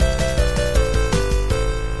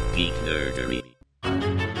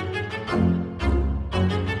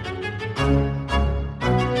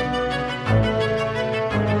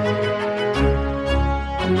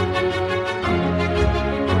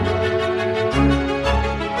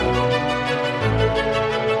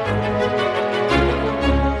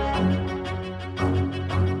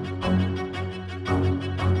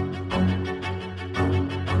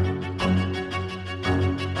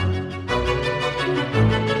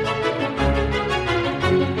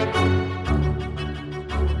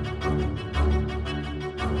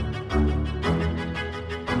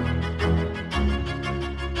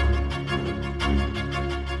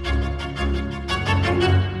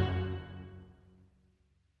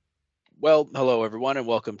Well, hello everyone, and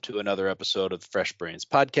welcome to another episode of the Fresh Brains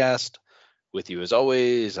podcast. With you, as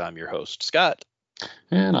always, I'm your host Scott,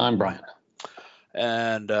 And I'm Bryan.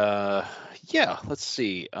 and let's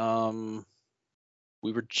see.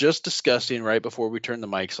 We were just discussing right before we turned the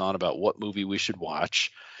mics on about what movie we should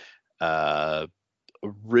watch.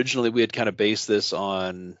 Originally, we had kind of based this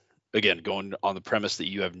on, again, going on the premise that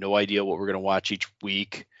you have no idea what we're going to watch each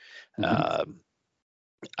week.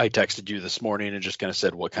 I texted you this morning and just kind of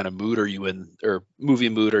said, what kind of mood are you in, or movie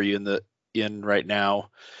mood are you in right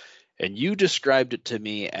now? And you described it to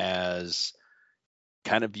me as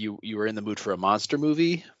kind of you were in the mood for a monster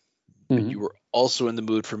movie, but you were also in the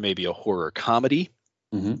mood for maybe a horror comedy.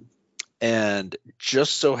 And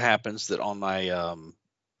just so happens that on my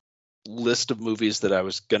list of movies that I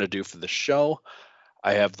was going to do for the show,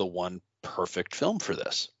 I have the one perfect film for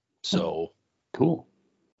this. So cool.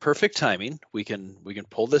 Perfect timing. We can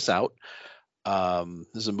pull this out. This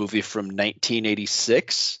is a movie from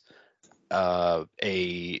 1986,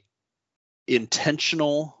 a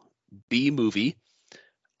intentional B movie.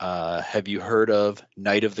 Have you heard of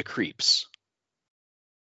Night of the Creeps?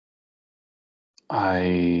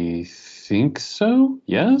 I think so.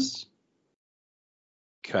 Yes.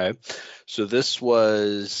 Okay. So this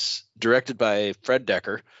was directed by Fred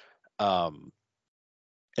Decker. And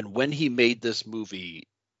when he made this movie,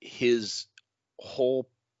 his whole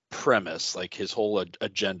premise, like his whole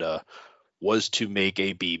agenda, was to make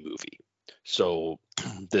a B movie. So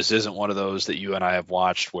this isn't one of those that you and I have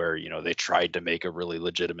watched where, they tried to make a really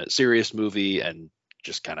legitimate, serious movie and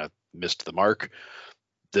just kind of missed the mark.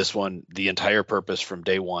 This one, the entire purpose from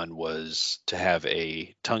day one was to have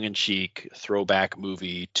a tongue-in-cheek throwback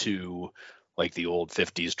movie to like the old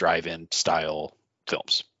 50s drive-in style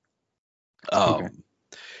films. Okay.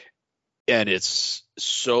 And it's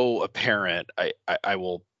so apparent. I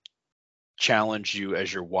will challenge you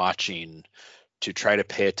as you're watching to try to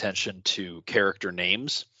pay attention to character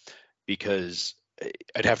names, because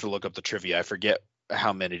I'd have to look up the trivia. I forget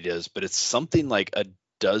how many it is, but it's something like a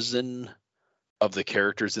dozen of the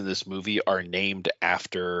characters in this movie are named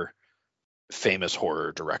after famous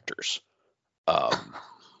horror directors.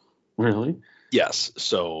 Really? Yes.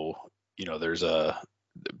 So, there's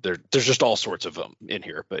just all sorts of them in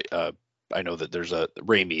here, but I know that there's a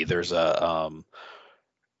Raimi, there's I'm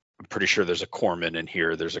pretty sure there's a Corman in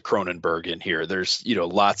here. There's a Cronenberg in here. There's,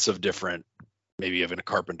 lots of different, maybe even a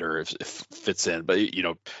Carpenter if fits in, but,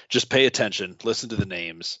 just pay attention, listen to the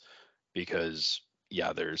names, because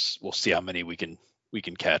we'll see how many we can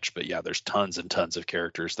catch, but there's tons and tons of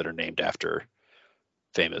characters that are named after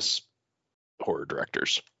famous horror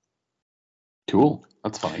directors. Cool.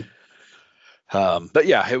 That's funny. But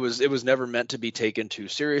it was never meant to be taken too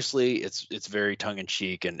seriously. It's very tongue in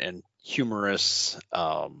cheek and humorous.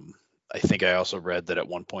 I think I also read that at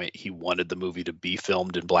one point he wanted the movie to be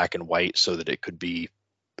filmed in black and white so that it could be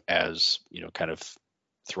as, kind of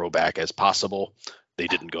throwback as possible. They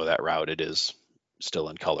didn't go that route. It is still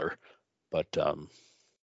in color, but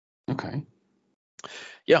okay.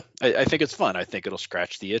 Yeah, I think it's fun. I think it'll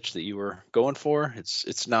scratch the itch that you were going for.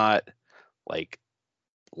 It's not like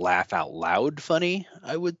laugh out loud funny,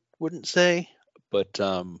 I wouldn't say, but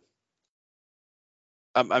I'm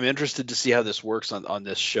interested to see how this works on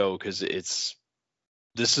this show, because this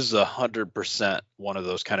is 100% one of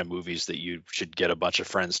those kind of movies that you should get a bunch of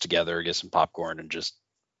friends together, get some popcorn, and just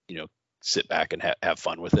sit back and have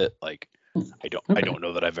fun with it. Like I don't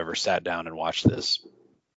know that I've ever sat down and watched this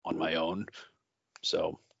on my own.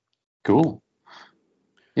 So cool.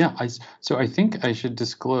 Yeah, I think I should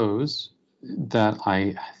disclose that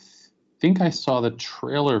I think I saw the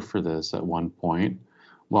trailer for this at one point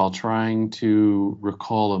while trying to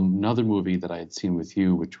recall another movie that I had seen with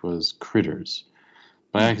you, which was Critters.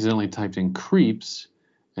 But I accidentally typed in Creeps,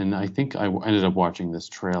 and I think I ended up watching this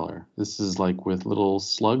trailer. This is like with little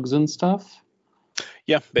slugs and stuff?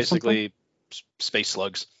 Yeah, basically space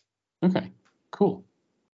slugs. Okay, cool.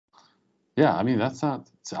 Yeah, I mean, that's not...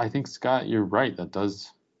 I think, Scott, you're right. That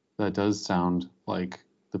does sound like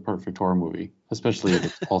the perfect horror movie, especially if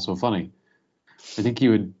it's also funny. I think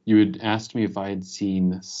you had asked me if I had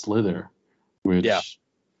seen Slither, which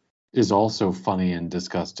is also funny and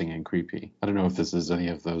disgusting and creepy. I don't know if this is any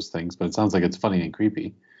of those things, but it sounds like it's funny and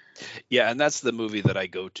creepy. Yeah, and that's the movie that I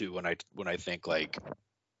go to when I think like,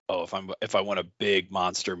 oh, if I want a big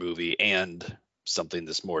monster movie and something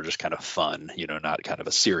that's more just kind of fun, not kind of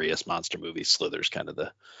a serious monster movie, Slither's kind of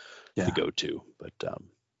the go-to. But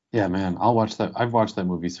yeah, man, I'll watch that. I've watched that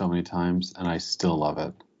movie so many times and I still love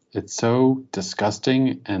it. It's so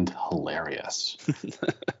disgusting and hilarious.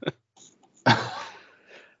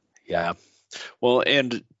 Yeah. Well,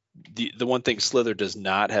 and the one thing Slither does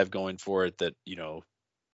not have going for it that,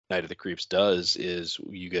 Night of the Creeps does is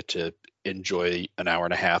you get to enjoy an hour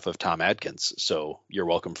and a half of Tom Atkins. So you're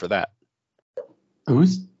welcome for that.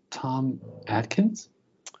 Who's Tom Atkins?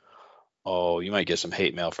 Oh, you might get some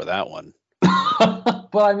hate mail for that one.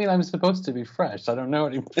 Well, I mean, I'm supposed to be fresh. I don't know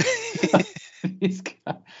anymore.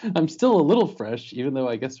 I'm still a little fresh, even though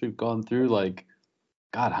I guess we've gone through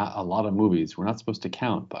a lot of movies. We're not supposed to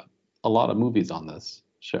count, but a lot of movies on this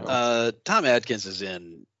show. Tom Atkins is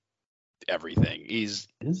in everything. He's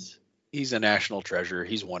a national treasure.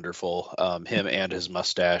 He's wonderful. Him and his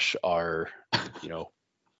mustache are,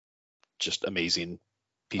 just amazing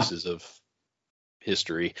pieces of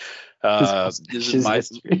history. This is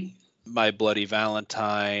history. My Bloody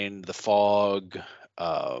Valentine, The Fog,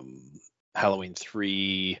 Halloween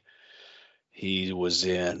 3. He was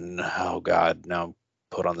in, oh God, now I'm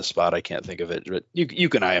put on the spot. I can't think of it. But you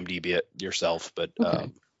can IMDb it yourself. But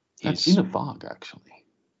okay. I've seen The Fog, actually.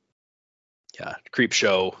 Yeah, Creep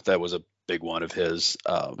Show, that was a big one of his.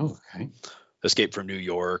 Okay. Escape from New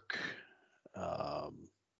York.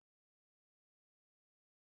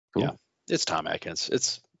 Cool. Yeah, it's Tom Atkins.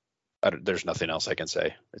 There's nothing else I can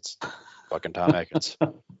say. It's fucking Tom Atkins.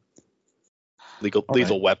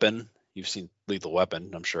 Lethal Weapon. You've seen Lethal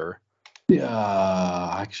Weapon, I'm sure.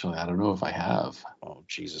 Yeah, actually, I don't know if I have. Oh,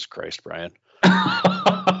 Jesus Christ, Bryan.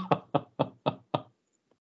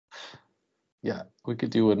 Yeah, we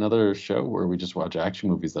could do another show where we just watch action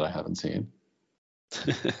movies that I haven't seen.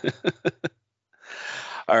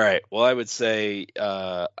 All right. Well, I would say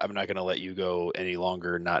I'm not going to let you go any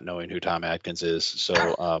longer not knowing who Tom Atkins is.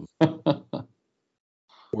 So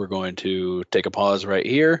we're going to take a pause right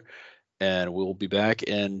here, and we'll be back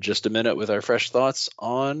in just a minute with our fresh thoughts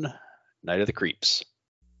on Night of the Creeps.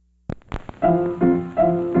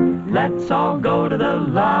 Let's all go to the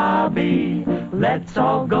lobby. Let's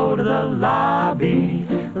all go to the lobby.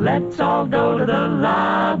 Let's all go to the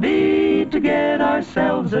lobby to get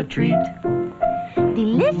ourselves a treat.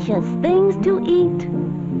 Delicious things to eat.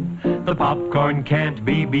 The popcorn can't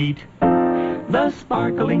be beat. The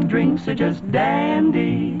sparkling drinks are just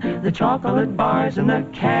dandy. The chocolate bars and the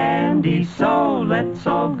candy. So let's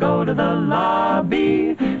all go to the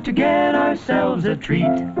lobby to get ourselves a treat.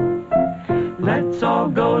 Let's all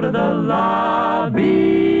go to the lobby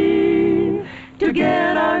to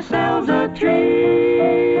get ourselves a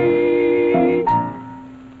treat.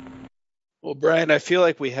 Well, Bryan, I feel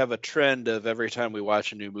like we have a trend of every time we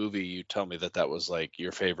watch a new movie, you tell me that was like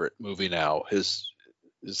your favorite movie now. Is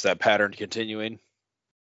that pattern continuing?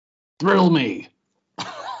 Thrill me.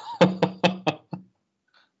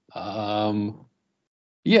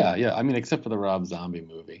 Yeah. I mean, except for the Rob Zombie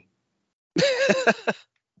movie.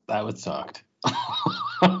 That would sucked.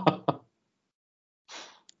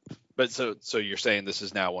 But so you're saying this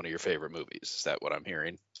is now one of your favorite movies? Is that what I'm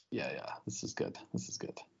hearing? Yeah. This is good.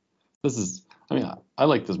 I mean, I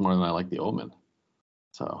like this more than I like The Omen.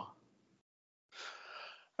 So. All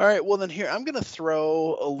right. Well, then here, I'm going to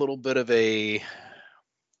throw a little bit of a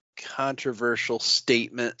controversial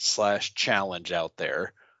statement / challenge out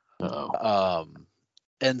there.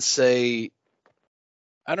 And say,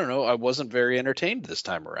 I don't know, I wasn't very entertained this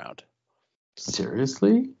time around.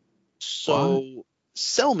 Seriously? So what?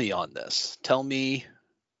 Sell me on this. Tell me,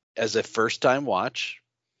 as a first-time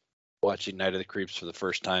watching Night of the Creeps for the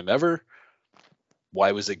first time ever,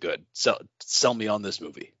 why was it good? Sell me on this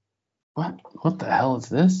movie. What the hell is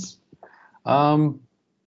this?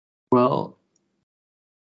 Well,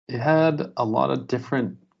 it had a lot of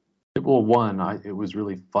different. Well, one, it was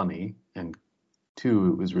really funny, and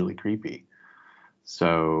two, it was really creepy.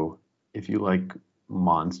 So if you like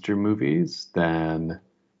monster movies, then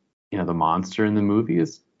the monster in the movie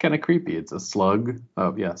is kind of creepy. It's a slug.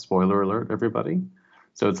 Oh yeah, spoiler alert, everybody.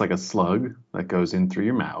 So it's like a slug that goes in through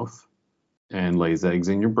your mouth and lays eggs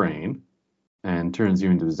in your brain and turns you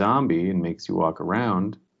into a zombie and makes you walk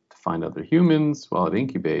around to find other humans while it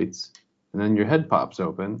incubates, and then your head pops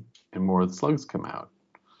open and more of the slugs come out.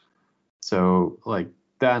 So like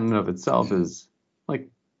that in and of itself is like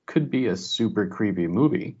could be a super creepy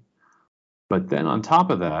movie. But then on top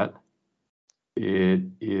of that, it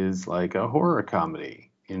is like a horror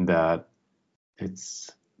comedy in that it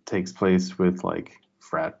takes place with like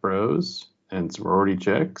frat bros and sorority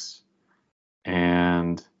chicks,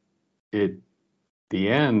 and the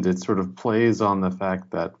end, it sort of plays on the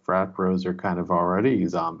fact that frat bros are kind of already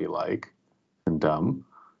zombie-like and dumb,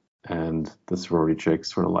 and the sorority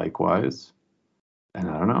chicks sort of likewise. And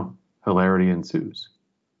I don't know, hilarity ensues.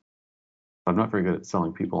 I'm not very good at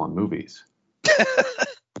selling people on movies.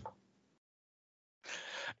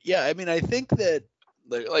 Yeah, I mean, I think that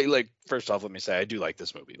like first off, let me say I do like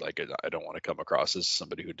this movie. Like I don't want to come across as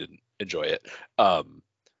somebody who didn't enjoy it.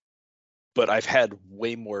 But I've had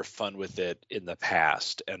way more fun with it in the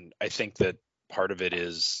past, and I think that part of it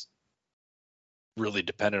is really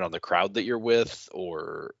dependent on the crowd that you're with,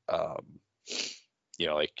 or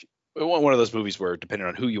like one of those movies where depending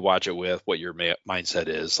on who you watch it with, what your mindset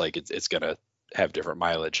is, like it's gonna have different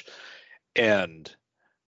mileage. And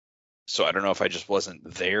so I don't know if I just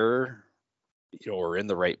wasn't there, or in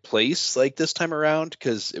the right place like this time around,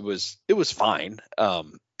 because it was fine.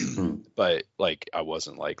 But like I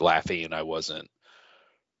wasn't like laughing, and I wasn't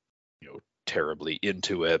terribly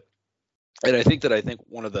into it. And I think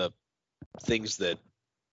one of the things that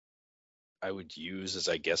I would use as,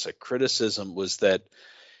 I guess, a criticism was that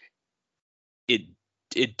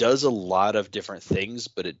it does a lot of different things,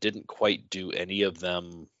 but it didn't quite do any of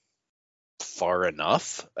them far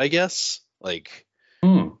enough, I guess. Like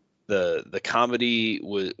the comedy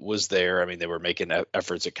was there. I mean, they were making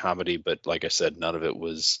efforts at comedy, but like I said, none of it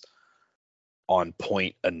was on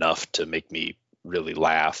point enough to make me really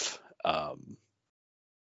laugh.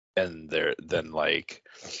 And then like,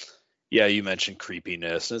 yeah, you mentioned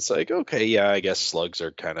creepiness, and it's like, okay, yeah, I guess slugs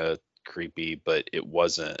are kind of creepy, but it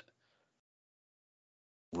wasn't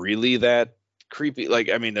really that creepy. Like,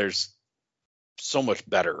 I mean, there's so much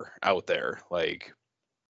better out there. Like,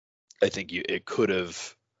 I think it could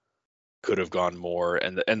have gone more,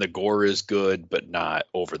 and the gore is good, but not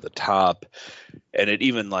over the top. And it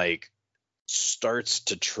even like starts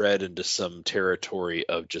to tread into some territory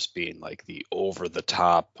of just being like the over the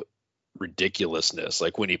top ridiculousness,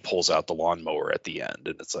 like when he pulls out the lawnmower at the end,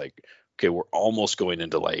 and it's like, okay, we're almost going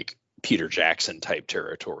into like Peter Jackson type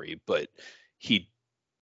territory, but he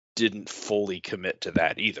didn't fully commit to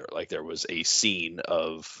that either. Like there was a scene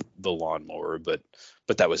of the lawnmower, but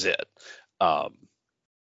that was it.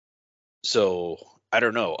 So I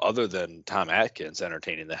don't know, other than Tom Atkins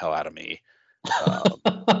entertaining the hell out of me,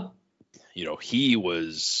 he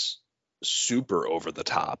was super over the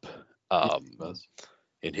top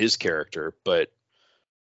in his character. But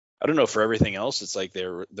I don't know, for everything else, it's like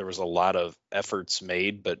there was a lot of efforts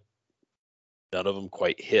made, but none of them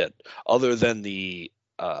quite hit, other than the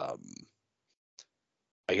I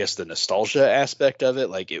guess the nostalgia aspect of it.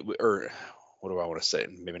 Like or what do I want to say?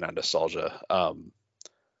 Maybe not nostalgia,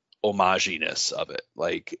 homaginess of it.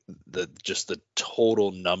 Like the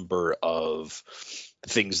total number of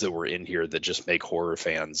things that were in here that just make horror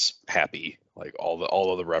fans happy. Like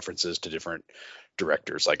all of the references to different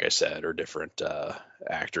directors, like I said, or different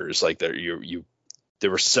actors. Like there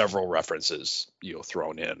were several references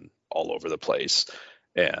thrown in all over the place,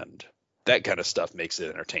 and that kind of stuff makes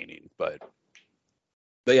it entertaining. But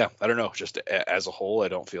yeah, I don't know. Just as a whole, I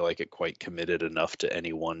don't feel like it quite committed enough to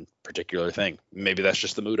any one particular thing. Maybe that's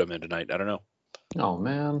just the mood I'm in tonight. I don't know. Oh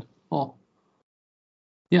man. Well,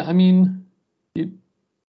 yeah. I mean,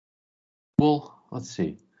 let's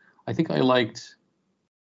see. I think I liked.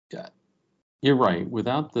 Yeah, you're right.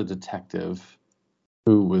 Without the detective,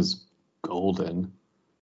 who was golden,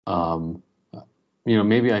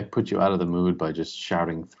 maybe I put you out of the mood by just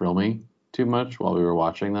shouting "Thrill Me" too much while we were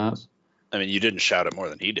watching that. I mean, you didn't shout it more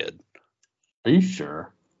than he did. Are you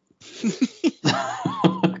sure?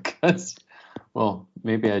 Because, well,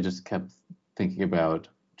 maybe I just kept thinking about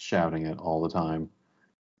shouting it all the time.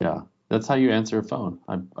 Yeah, that's how you answer a phone.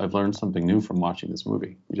 I've learned something new from watching this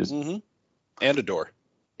movie. You just and a door.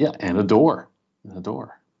 Yeah, and a door.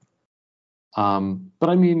 But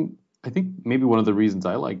I mean, I think maybe one of the reasons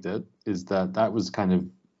I liked it is that was kind of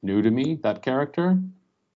new to me, that character.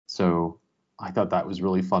 So I thought that was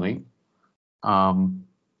really funny. And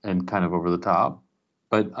kind of over the top.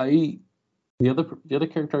 But the other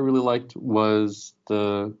character I really liked was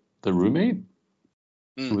the roommate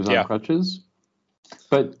who was on crutches.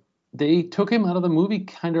 But they took him out of the movie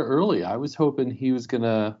kind of early. I was hoping he was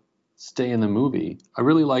gonna stay in the movie. I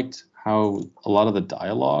really liked how a lot of the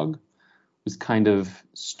dialogue was kind of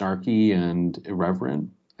snarky and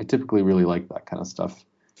irreverent. I typically really like that kind of stuff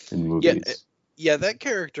in movies. Yeah, that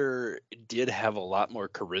character did have a lot more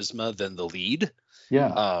charisma than the lead.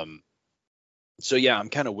 Yeah. So yeah, I'm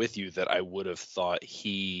kind of with you that I would have thought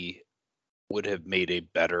he would have made a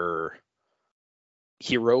better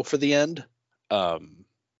hero for the end. Or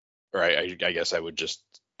I guess I would just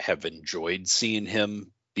have enjoyed seeing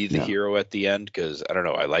him be the hero at the end, because I don't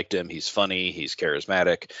know, I liked him. He's funny, he's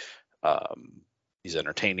charismatic, he's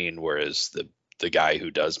entertaining, whereas the guy who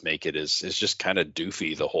does make it is just kind of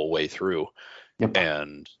doofy the whole way through. Yep.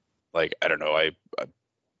 And like, I don't know,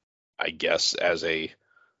 I guess as a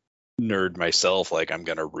nerd myself, like I'm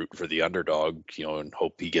gonna root for the underdog, and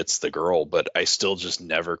hope he gets the girl, but I still just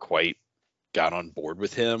never quite got on board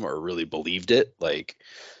with him or really believed it. Like,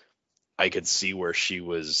 I could see where she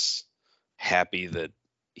was happy that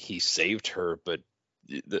he saved her, but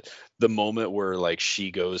the moment where like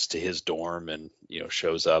she goes to his dorm and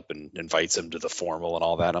shows up and invites him to the formal and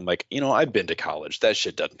all that, I'm like, I've been to college, that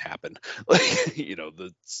shit doesn't happen. Like,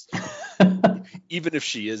 even if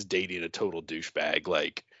she is dating a total douchebag,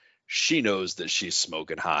 like, she knows that she's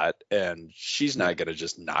smoking hot, and she's not gonna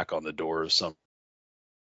just knock on the door of some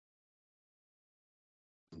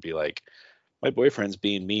and be like, my boyfriend's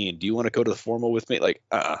being mean, do you want to go to the formal with me? Like,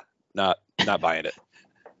 not buying it.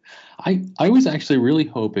 I was actually really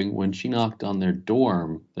hoping when she knocked on their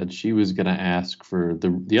dorm that she was going to ask for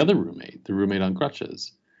the other roommate, the roommate on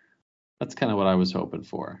crutches. That's kind of what I was hoping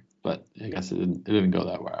for, but I guess it didn't go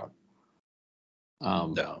that route.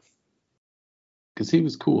 No, because he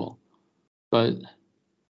was cool. But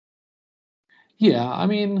yeah, I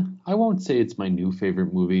mean, I won't say it's my new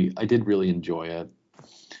favorite movie. I did really enjoy it.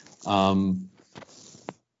 I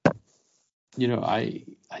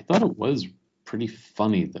thought it was pretty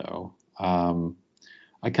funny though.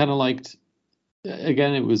 I kind of liked.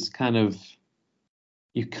 Again, it was kind of,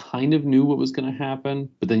 you kind of knew what was going to happen,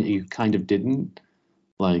 but then you kind of didn't.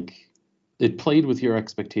 Like, it played with your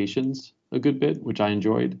expectations a good bit, which I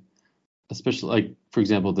enjoyed. Especially, like, for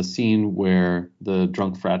example, the scene where the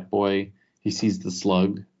drunk frat boy, he sees the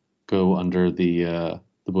slug go under the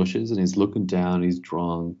bushes, and he's looking down, he's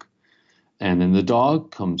drunk, and then the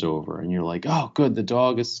dog comes over, and you're like, oh, good, the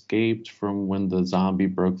dog escaped from when the zombie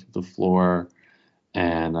broke through the floor.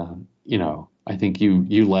 And I think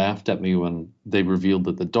you laughed at me when they revealed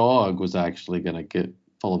that the dog was actually going to get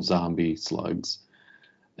full of zombie slugs,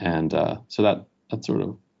 and so that sort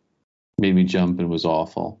of made me jump and was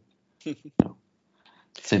awful.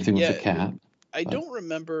 Same thing with the cat. I don't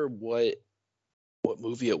remember what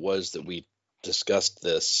movie it was that we discussed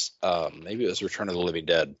this. Maybe it was Return of the Living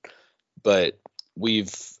Dead, but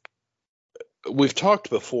we've talked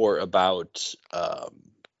before about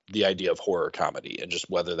the idea of horror comedy and just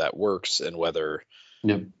whether that works and whether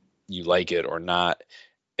you like it or not.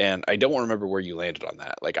 And I don't remember where you landed on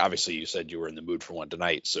that. Like, obviously you said you were in the mood for one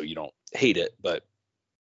tonight, so you don't hate it, but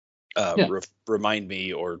remind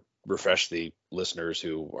me or refresh the listeners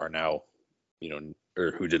who are now,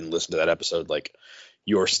 or who didn't listen to that episode, like,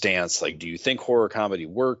 your stance. Like, do you think horror comedy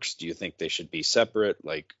works? Do you think they should be separate?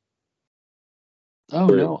 Like,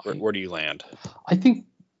 where do you land? I think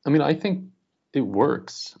it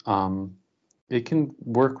works. It can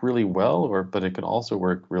work really well, but it can also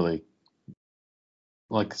work really,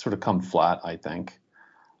 like, sort of come flat, I think.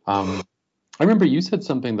 I remember you said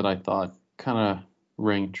something that I thought kind of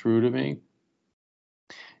rang true to me.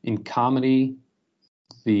 In comedy,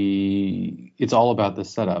 it's all about the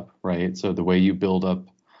setup, right? So the way you build up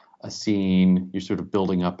a scene, you're sort of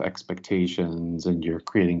building up expectations and you're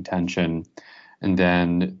creating tension. And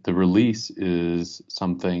then the release is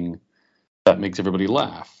something that makes everybody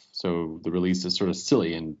laugh. So the release is sort of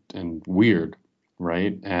silly and weird,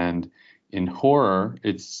 right? And in horror,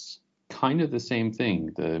 it's kind of the same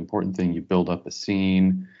thing. The important thing, you build up a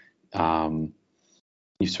scene,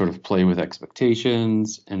 you sort of play with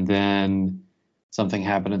expectations, and then something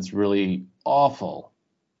happens that's really awful,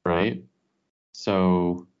 right?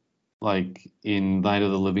 So, like in Night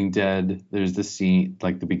of the Living Dead, there's the scene,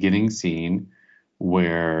 like the beginning scene,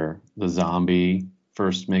 where the zombie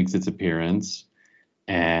first makes its appearance,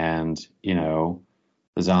 and the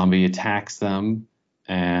zombie attacks them,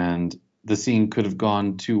 and the scene could have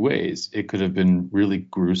gone two ways. It could have been really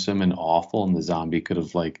gruesome and awful, and the zombie could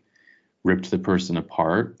have, like, ripped the person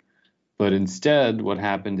apart. But instead, what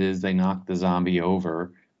happened is they knocked the zombie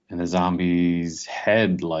over, and the zombie's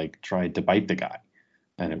head, like, tried to bite the guy,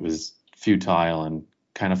 and it was futile and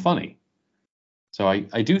kind of funny. So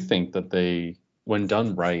I do think that when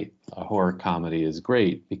done right, a horror comedy is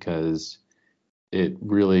great because it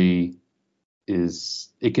really is,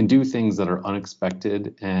 it can do things that are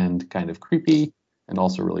unexpected and kind of creepy and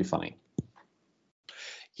also really funny.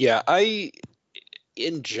 Yeah, I,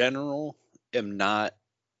 in general, am not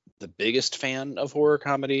the biggest fan of horror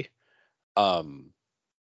comedy.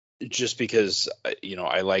 Just because,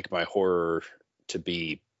 I like my horror to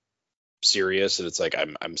be serious, and it's like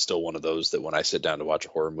I'm still one of those that when I sit down to watch a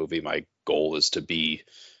horror movie, my goal is to be,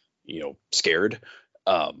 scared.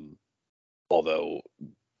 Although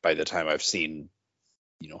by the time I've seen,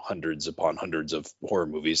 hundreds upon hundreds of horror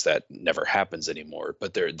movies, that never happens anymore.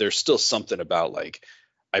 But there's still something about, like,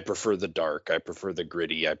 I prefer the dark, I prefer the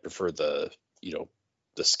gritty, I prefer the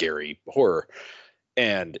scary horror,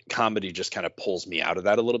 and comedy just kind of pulls me out of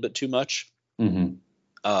that a little bit too much. Mm-hmm.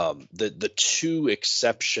 The two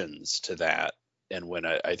exceptions to that, and when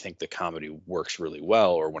I think the comedy works really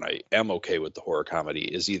well, or when I am okay with the horror comedy,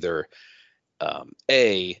 is either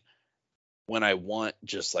A, when I want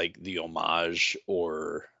just like the homage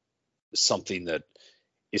or something that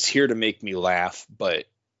is here to make me laugh, but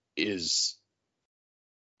is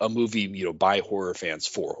a movie, by horror fans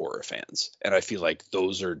for horror fans. And I feel like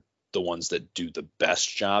those are the ones that do the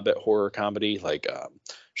best job at horror comedy, like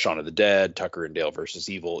Shaun of the Dead, Tucker and Dale versus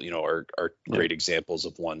Evil, are great examples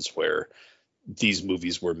of ones where these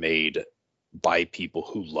movies were made by people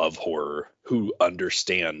who love horror, who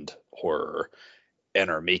understand horror, and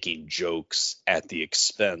are making jokes at the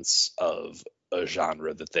expense of a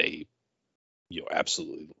genre that they,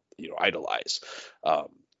 absolutely, idolize.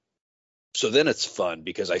 So then it's fun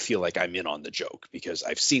because I feel like I'm in on the joke because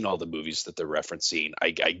I've seen all the movies that they're referencing.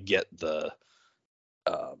 I get the,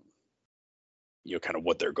 kind of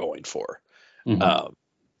what they're going for. Mm-hmm.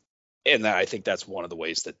 And I think that's one of the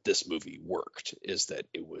ways that this movie worked, is that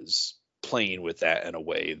it was playing with that in a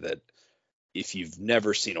way that if you've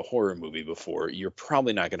never seen a horror movie before, you're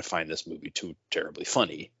probably not going to find this movie too terribly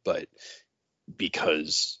funny. But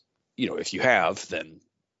because, if you have, then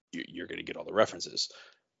you're going to get all the references.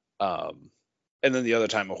 And then the other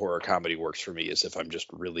time a horror comedy works for me is if I'm just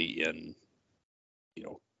really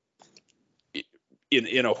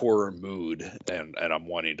in a horror mood and I'm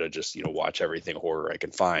wanting to just, watch everything horror I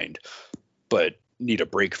can find, but need a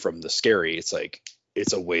break from the scary. It's like,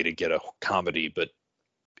 it's a way to get a comedy, but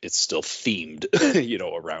it's still themed,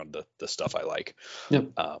 around the stuff I like.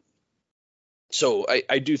 Yep. So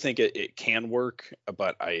I do think it can work,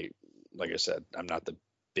 but like I said, I'm not the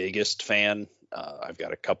biggest fan. I've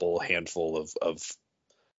got a handful of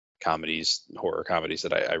horror comedies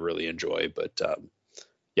that I really enjoy, but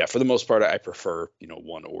yeah, for the most part, I prefer,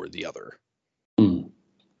 one or the other.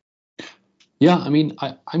 Yeah, I mean,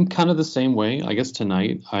 I'm kind of the same way. I guess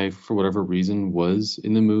tonight I, for whatever reason, was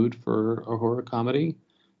in the mood for a horror comedy,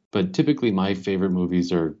 but typically my favorite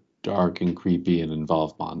movies are dark and creepy and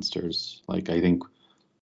involve monsters. Like, I think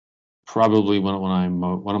probably one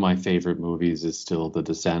of my favorite movies is still The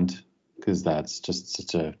Descent, because that's just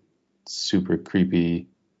such a super creepy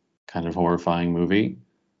kind of horrifying movie.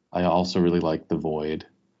 I also really like The Void,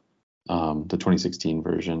 the 2016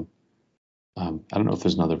 version. I don't know if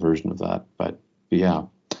there's another version of that, but yeah.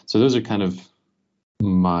 So those are kind of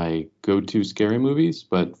my go-to scary movies,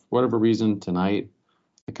 but for whatever reason tonight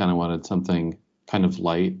I kind of wanted something kind of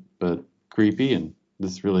light but creepy, and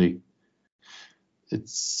this really, it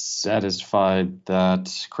satisfied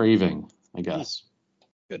that craving, I guess.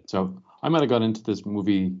 Good. So I might have got into this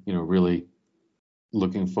movie, really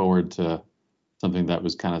looking forward to something that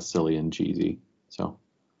was kind of silly and cheesy. So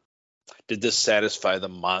did this satisfy the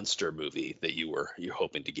monster movie that you're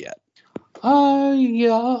hoping to get?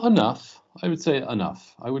 Yeah, enough. I would say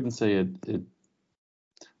enough. I wouldn't say it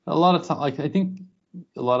a lot of time, like, I think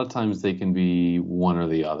a lot of times they can be one or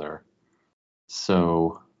the other.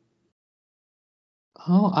 So,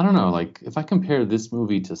 I don't know, like, if I compare this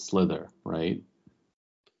movie to Slither, right?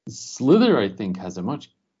 Slither, I think, has a much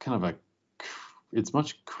kind of it's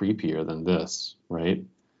much creepier than this, right?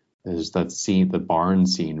 There's that scene, the barn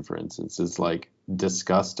scene, for instance, is like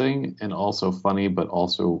disgusting and also funny, but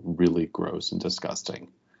also really gross and disgusting.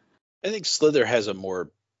 I think Slither has a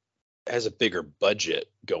bigger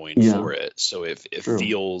budget going for it, so it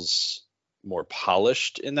feels more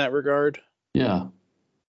polished in that regard. Yeah.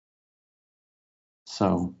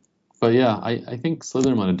 So, but yeah, I think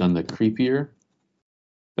Slither might have done the creepier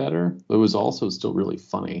better, but it was also still really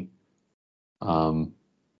funny.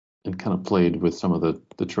 And kind of played with some of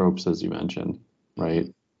the tropes, as you mentioned,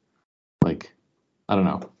 right? Like, I don't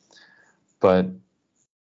know. But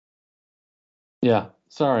yeah,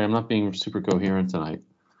 sorry, I'm not being super coherent tonight.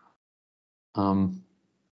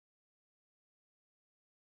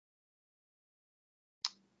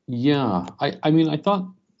 Yeah, I mean, I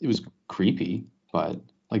thought it was creepy, but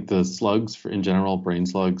like the slugs in general, brain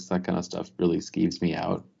slugs, that kind of stuff really skeeves me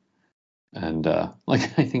out. And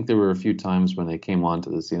like, I think there were a few times when they came onto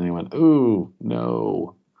the scene and I went, "Ooh,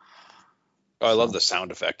 no." Oh, I love the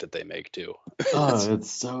sound effect that they make too. Oh, it's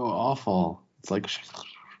so awful. It's like,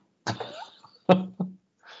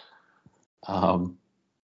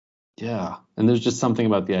 yeah. And there's just something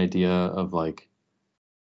about the idea of like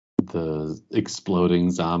the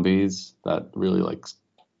exploding zombies that really like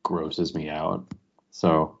grosses me out.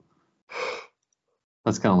 So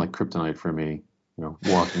that's kind of like kryptonite for me,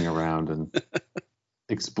 walking around and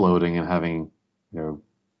exploding and having,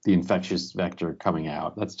 the infectious vector coming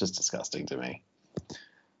out. That's just disgusting to me.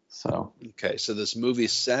 So okay, so this movie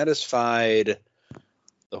satisfied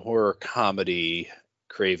the horror comedy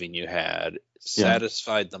craving you had.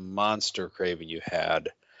 satisfied the monster craving you had.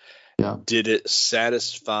 Yeah. Did it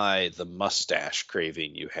satisfy the mustache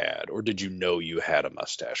craving you had, or did you know you had a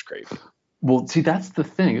mustache craving? Well, see, that's the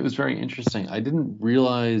thing. It was very interesting. I didn't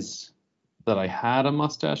realize that I had a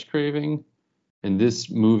mustache craving. In this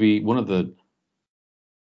movie,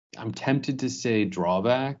 I'm tempted to say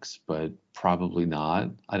drawbacks, but probably not.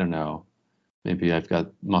 I don't know. Maybe I've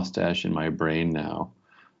got mustache in my brain now.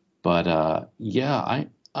 But yeah,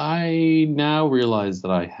 I now realize that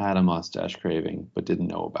I had a mustache craving, but didn't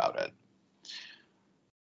know about it.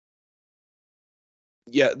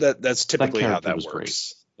 Yeah, that's typically how that was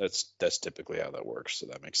works. That's typically how that works, so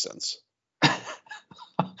that makes sense.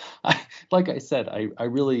 Like I said, I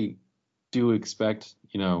really do expect,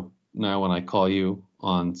 now when I call you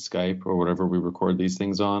on Skype or whatever we record these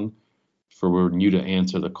things on, for when you to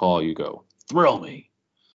answer the call, you go, thrill me.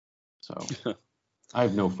 So I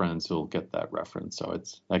have no friends who'll get that reference, so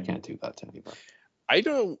I can't do that to anybody.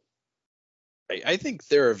 I think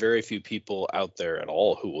there are very few people out there at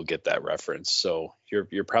all who will get that reference, so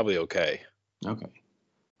you're probably okay. Okay.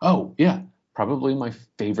 Oh, yeah. Probably my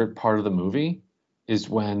favorite part of the movie is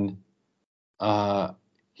when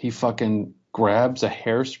he fucking grabs a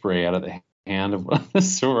hairspray out of the hand of one of the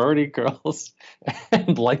sorority girls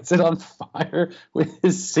and lights it on fire with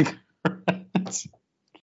his cigarette.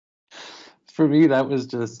 For me, that was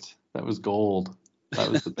gold. That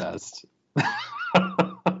was the best.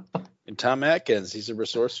 And Tom Atkins, he's a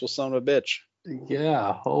resourceful son of a bitch.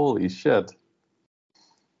 Yeah, holy shit.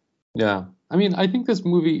 Yeah. I mean, I think this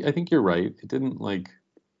movie, I think you're right. It didn't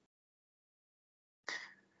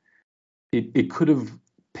it could have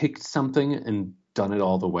picked something and done it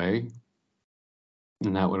all the way.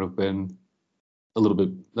 And that would have been that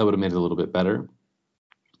would have made it a little bit better.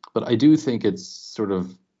 But I do think it's sort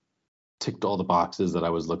of ticked all the boxes that I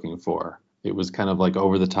was looking for. It was kind of like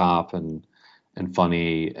over the top and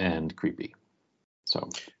funny and creepy. So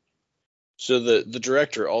the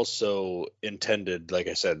director also intended, like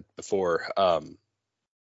I said before,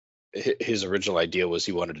 his original idea was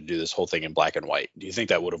he wanted to do this whole thing in black and white. Do you think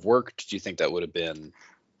that would have worked? Do you think that would have been?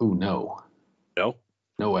 Oh, no. No?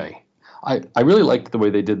 No way. I really liked the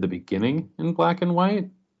way they did the beginning in black and white,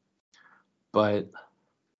 but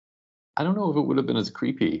I don't know if it would have been as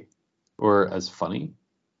creepy or as funny.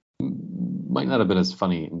 Might not have been as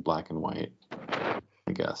funny in black and white,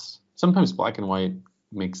 I guess. Sometimes black and white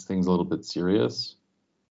makes things a little bit serious.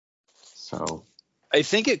 So I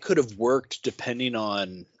think it could have worked depending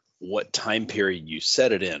on what time period you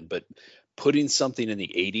set it in, but putting something in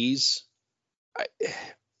the 80s,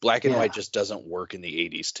 black and white just doesn't work in the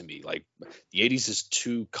 80s to me. Like the 80s is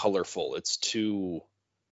too colorful. It's too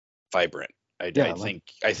vibrant. I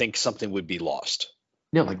think something would be lost.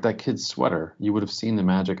 Yeah, like that kid's sweater. You would have seen the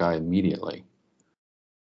magic eye immediately.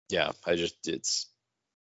 Yeah, I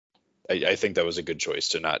think that was a good choice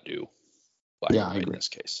to not do black and white in this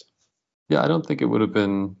case. Yeah, I don't think it would have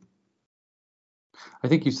been. I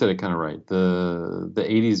think you said it kind of right. The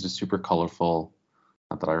 80s is super colorful.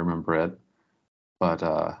 Not that I remember it, but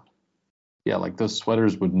yeah, like those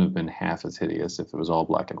sweaters wouldn't have been half as hideous if it was all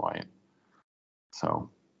black and white.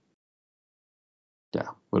 So yeah,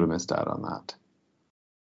 would have missed out on that.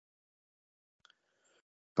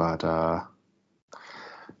 But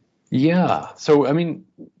yeah, so I mean,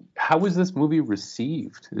 how was this movie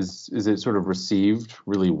received? Is it sort of received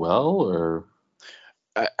really well, or?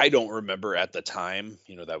 I don't remember at the time.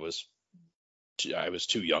 I was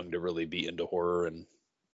too young to really be into horror in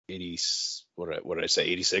 80s. What did I say?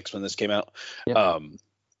 86 when this came out. Yeah.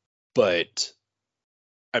 But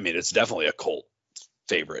I mean, it's definitely a cult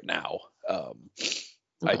favorite now.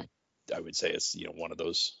 Okay. I would say it's one of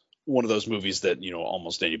those movies that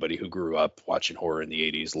almost anybody who grew up watching horror in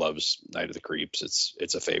the 80s loves. Night of the Creeps.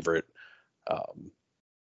 It's a favorite.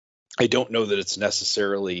 I don't know that it's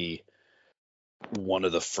necessarily one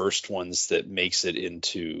of the first ones that makes it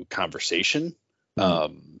into conversation,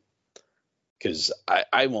 because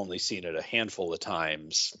I've only seen it a handful of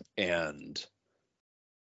times, and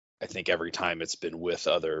I think every time it's been with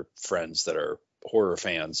other friends that are horror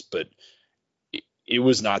fans, but it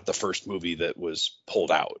was not the first movie that was pulled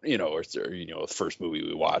out, or the first movie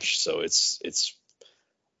we watched. So it's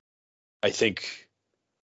I think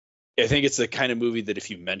it's the kind of movie that if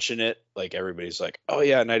you mention it, like everybody's like, oh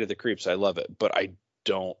yeah, Night of the Creeps, I love it. But I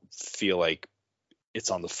don't feel like it's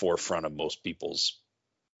on the forefront of most people's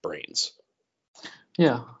brains.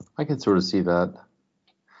 Yeah, I can sort of see that.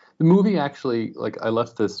 The movie actually, like, I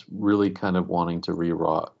left this really kind of wanting to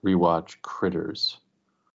rewatch Critters.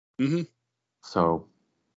 Mm-hmm. So,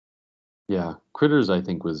 yeah, Critters I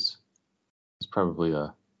think was probably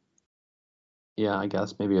Yeah, I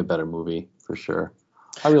guess maybe a better movie for sure.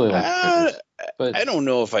 I really like Uh, Critters, but I don't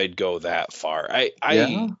know if I'd go that far.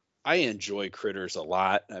 yeah, I enjoy Critters a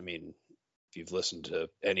lot. I mean, if you've listened to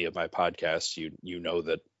any of my podcasts, you know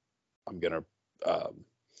that I'm gonna um,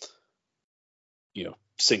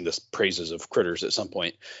 sing the praises of Critters at some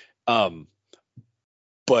point. Um,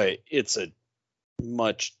 but it's a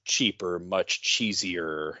much cheaper, much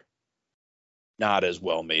cheesier, not as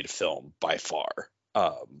well made film by far.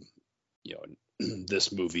 You know,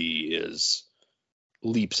 this movie is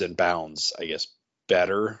leaps and bounds, I guess,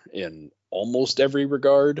 better in almost every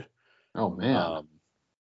regard. oh man,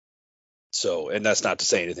 So, and that's not to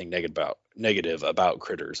say anything negative about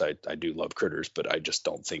Critters. I do love Critters, but I just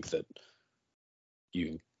don't think that you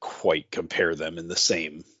can quite compare them in the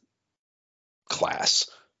same class.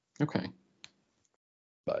 okay,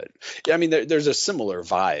 But yeah, I mean, there's a similar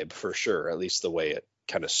vibe for sure. At least the way it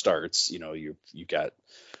kind of starts. You know, you got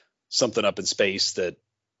something up in space that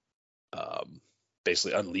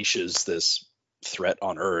basically unleashes this threat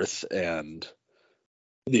on Earth, and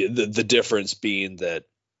the difference being that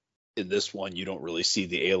in this one you don't really see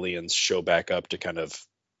the aliens show back up to kind of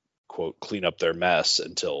quote clean up their mess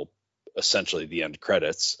until essentially the end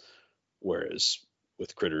credits, whereas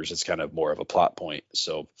with Critters it's kind of more of a plot point.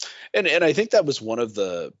 So and I think that was one of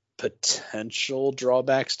the potential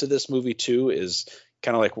drawbacks to this movie too, is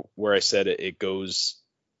kind of like where I said it goes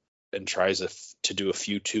and tries to do a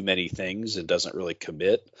few too many things and doesn't really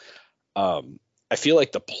commit. I feel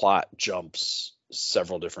like the plot jumps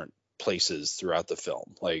several different places throughout the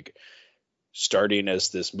film, like starting as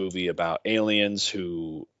this movie about aliens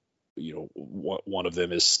who, one of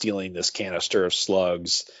them is stealing this canister of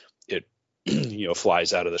slugs. It,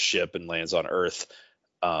 flies out of the ship and lands on Earth.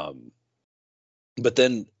 But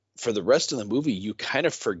then for the rest of the movie, you kind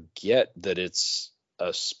of forget that it's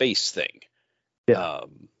a space thing. yeah,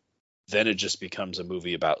 Then it just becomes a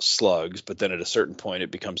movie about slugs. But then at a certain point,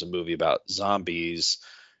 it becomes a movie about zombies.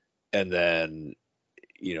 And then,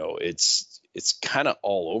 it's kind of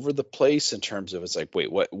all over the place in terms of, it's like,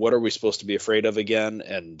 wait, what are we supposed to be afraid of again?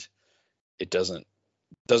 And it doesn't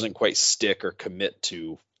quite stick or commit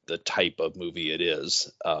to the type of movie it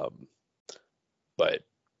is. But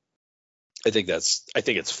I think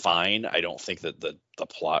it's fine. I don't think that the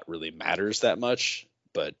plot really matters that much,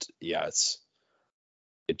 but yeah,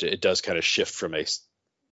 it does kind of shift from a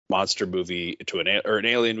monster movie to an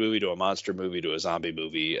alien movie to a monster movie to a zombie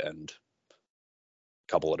movie, and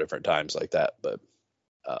a couple of different times like that. But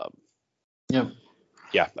yeah,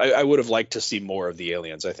 yeah, I would have liked to see more of the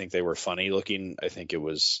aliens. I think they were funny looking. I think it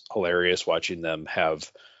was hilarious watching them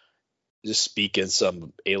just speak in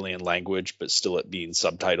some alien language, but still it being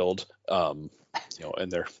subtitled. And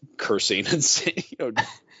they're cursing and saying,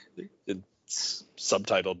 it's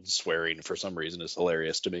subtitled swearing for some reason is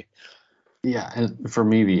hilarious to me. yeah. And for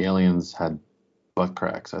me, the aliens had butt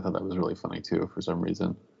cracks. I thought that was really funny too, for some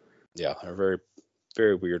reason. Yeah, they're very,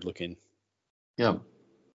 very weird looking. Yeah,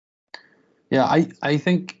 yeah. I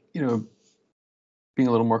think being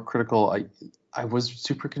a little more critical, I was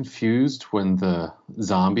super confused when the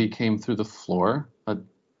zombie came through the floor. That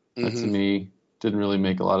to me didn't really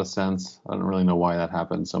make a lot of sense. I don't really know why that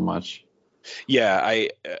happened so much. Yeah, I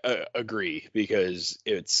agree, because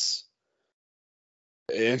it's,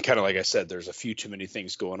 and kind of like I said, there's a few too many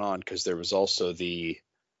things going on, because there was also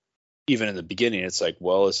even in the beginning, it's like,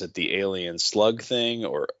 well, is it the alien slug thing,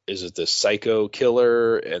 or is it the psycho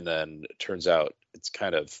killer? And then it turns out it's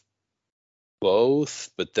kind of both.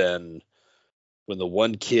 But then when the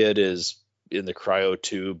one kid is in the cryo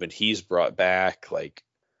tube and he's brought back, like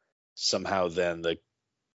somehow then the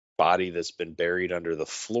body that's been buried under the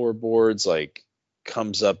floorboards like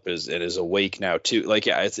comes up and is awake now too. Like,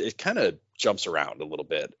 yeah, it kind of jumps around a little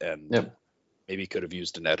bit, and Yep. maybe could have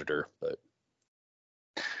used an editor, but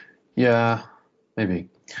Yeah, maybe.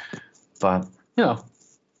 But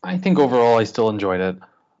I think overall I still enjoyed it.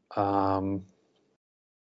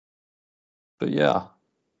 But yeah,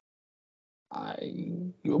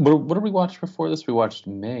 what did we watch before this? We watched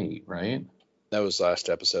May, right? that was last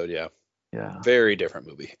episode. Yeah, Yeah. very different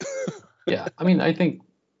movie. Yeah. I mean, I think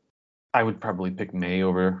I would probably pick May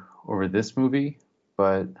over this movie,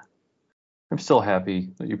 but I'm still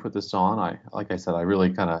happy that you put this on. Like I said, I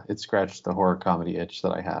really it scratched the horror comedy itch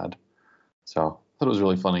that I had. So I thought it was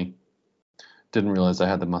really funny. Didn't realize I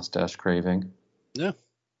had the mustache craving. Yeah.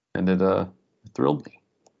 And it thrilled me.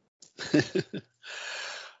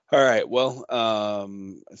 All right. Well,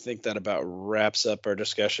 I think that about wraps up our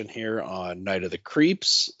discussion here on Night of the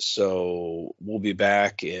Creeps. So we'll be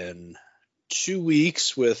back in 2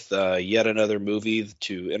 weeks with yet another movie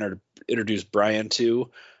to introduce Bryan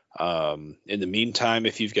to. In the meantime,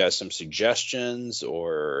 if you've got some suggestions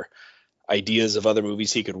or ideas of other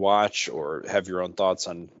movies he could watch, or have your own thoughts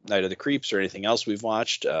on Night of the Creeps or anything else we've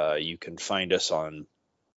watched, you can find us on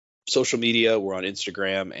social media. We're on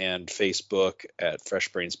Instagram and Facebook at Fresh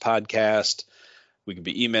Brains Podcast. We can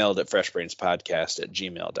be emailed at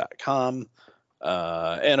freshbrainspodcast@gmail.com.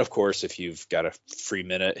 And of course, if you've got a free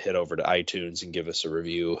minute, head over to iTunes and give us a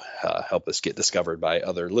review. Help us get discovered by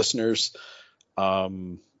other listeners.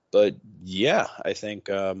 But yeah, I think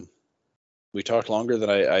we talked longer than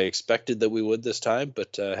I expected that we would this time,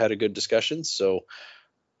 but had a good discussion. So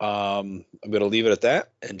I'm going to leave it at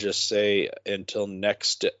that and just say until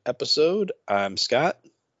next episode, I'm Scott.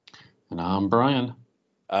 And I'm Bryan.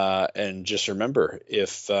 And just remember,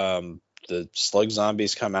 if the slug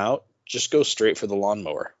zombies come out, just go straight for the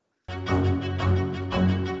lawnmower.